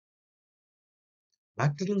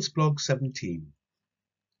Magdalene's blog 17.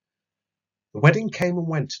 The wedding came and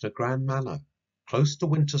went in a grand manner, close to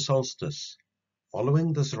winter solstice,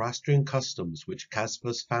 following the Zoroastrian customs which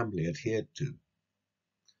Caspar's family adhered to.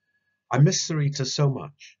 I missed Sarita so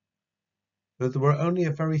much. Though there were only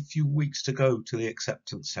a very few weeks to go to the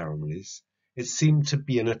acceptance ceremonies, it seemed to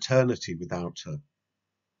be an eternity without her.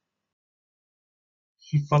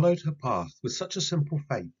 She followed her path with such a simple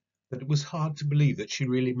faith that it was hard to believe that she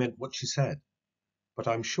really meant what she said, but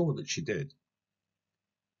I'm sure that she did.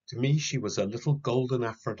 To me she was a little golden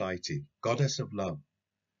Aphrodite, goddess of love,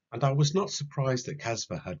 and I was not surprised that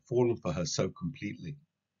Caspar had fallen for her so completely.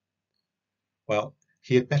 Well,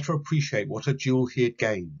 he had better appreciate what a jewel he had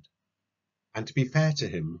gained, and to be fair to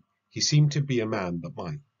him, he seemed to be a man that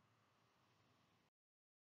might.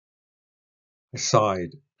 I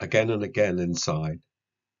sighed again and again inside.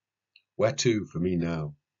 Where to for me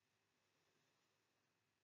now?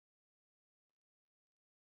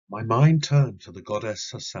 My mind turned to the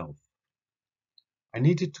goddess herself. I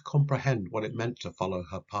needed to comprehend what it meant to follow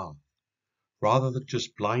her path, rather than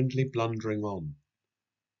just blindly blundering on.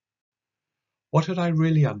 What had I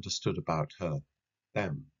really understood about her,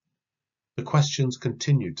 them? The questions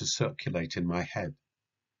continued to circulate in my head.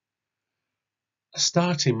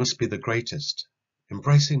 Astarte must be the greatest,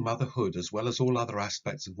 embracing motherhood as well as all other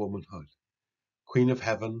aspects of womanhood. Queen of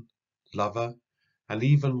heaven, lover, and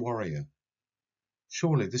even warrior.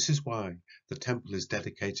 Surely this is why the temple is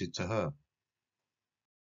dedicated to her.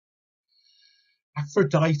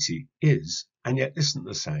 Aphrodite is, and yet isn't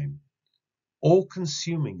the same.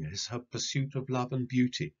 All-consuming is her pursuit of love and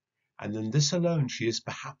beauty, and in this alone she is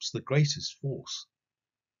perhaps the greatest force.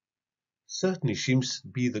 Certainly she seems to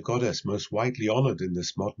be the goddess most widely honoured in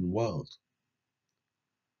this modern world.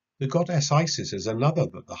 The goddess Isis is another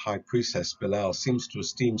that the high priestess Belial seems to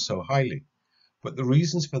esteem so highly, but the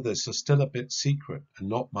reasons for this are still a bit secret and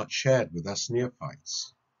not much shared with us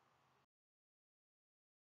neophytes.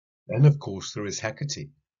 Then, of course, there is Hecate,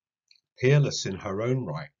 peerless in her own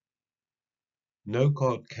right. No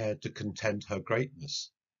god cared to contend her greatness,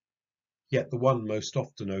 yet the one most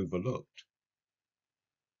often overlooked.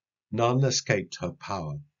 None escaped her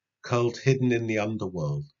power, curled hidden in the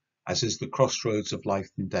underworld, as is the crossroads of life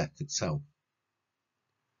and death itself.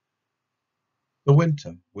 The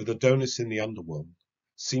winter, with Adonis in the underworld,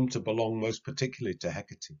 seemed to belong most particularly to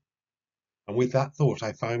Hecate, and with that thought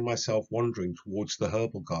I found myself wandering towards the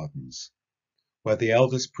herbal gardens, where the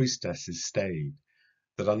eldest priestesses stayed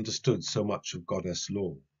that understood so much of goddess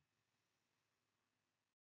lore.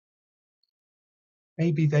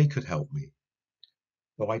 Maybe they could help me,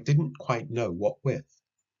 though I didn't quite know what with.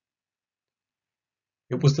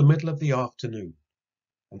 It was the middle of the afternoon,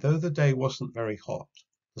 and though the day wasn't very hot,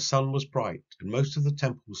 the sun was bright and most of the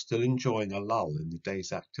temple was still enjoying a lull in the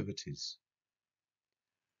day's activities.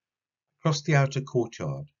 I crossed the outer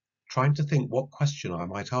courtyard, trying to think what question I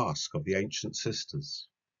might ask of the ancient sisters.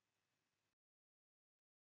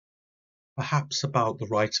 Perhaps about the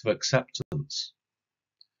rite of acceptance,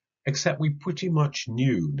 except we pretty much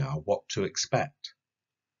knew now what to expect.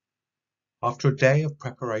 After a day of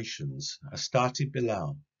preparations, Astarte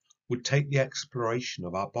Belial would take the exploration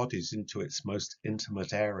of our bodies into its most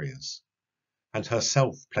intimate areas, and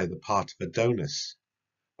herself play the part of Adonis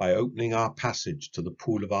by opening our passage to the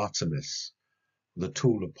pool of Artemis with a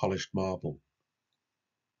tool of polished marble.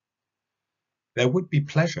 There would be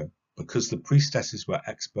pleasure, because the priestesses were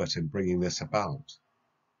expert in bringing this about,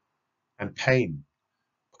 and pain,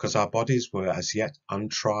 because our bodies were as yet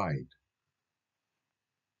untried.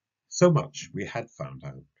 So much we had found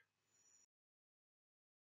out.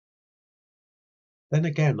 Then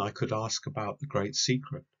again I could ask about the great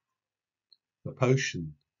secret, the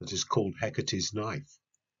potion that is called Hecate's knife.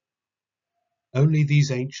 Only these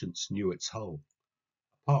ancients knew its whole,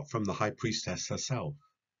 apart from the high priestess herself,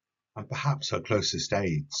 and perhaps her closest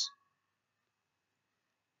aides.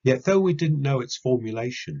 Yet though we didn't know its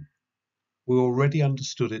formulation, we already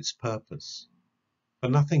understood its purpose, for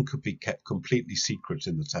nothing could be kept completely secret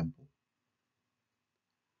in the temple.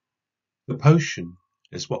 The potion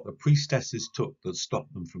is what the priestesses took that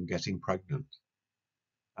stopped them from getting pregnant,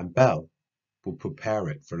 and Bel will prepare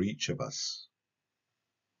it for each of us.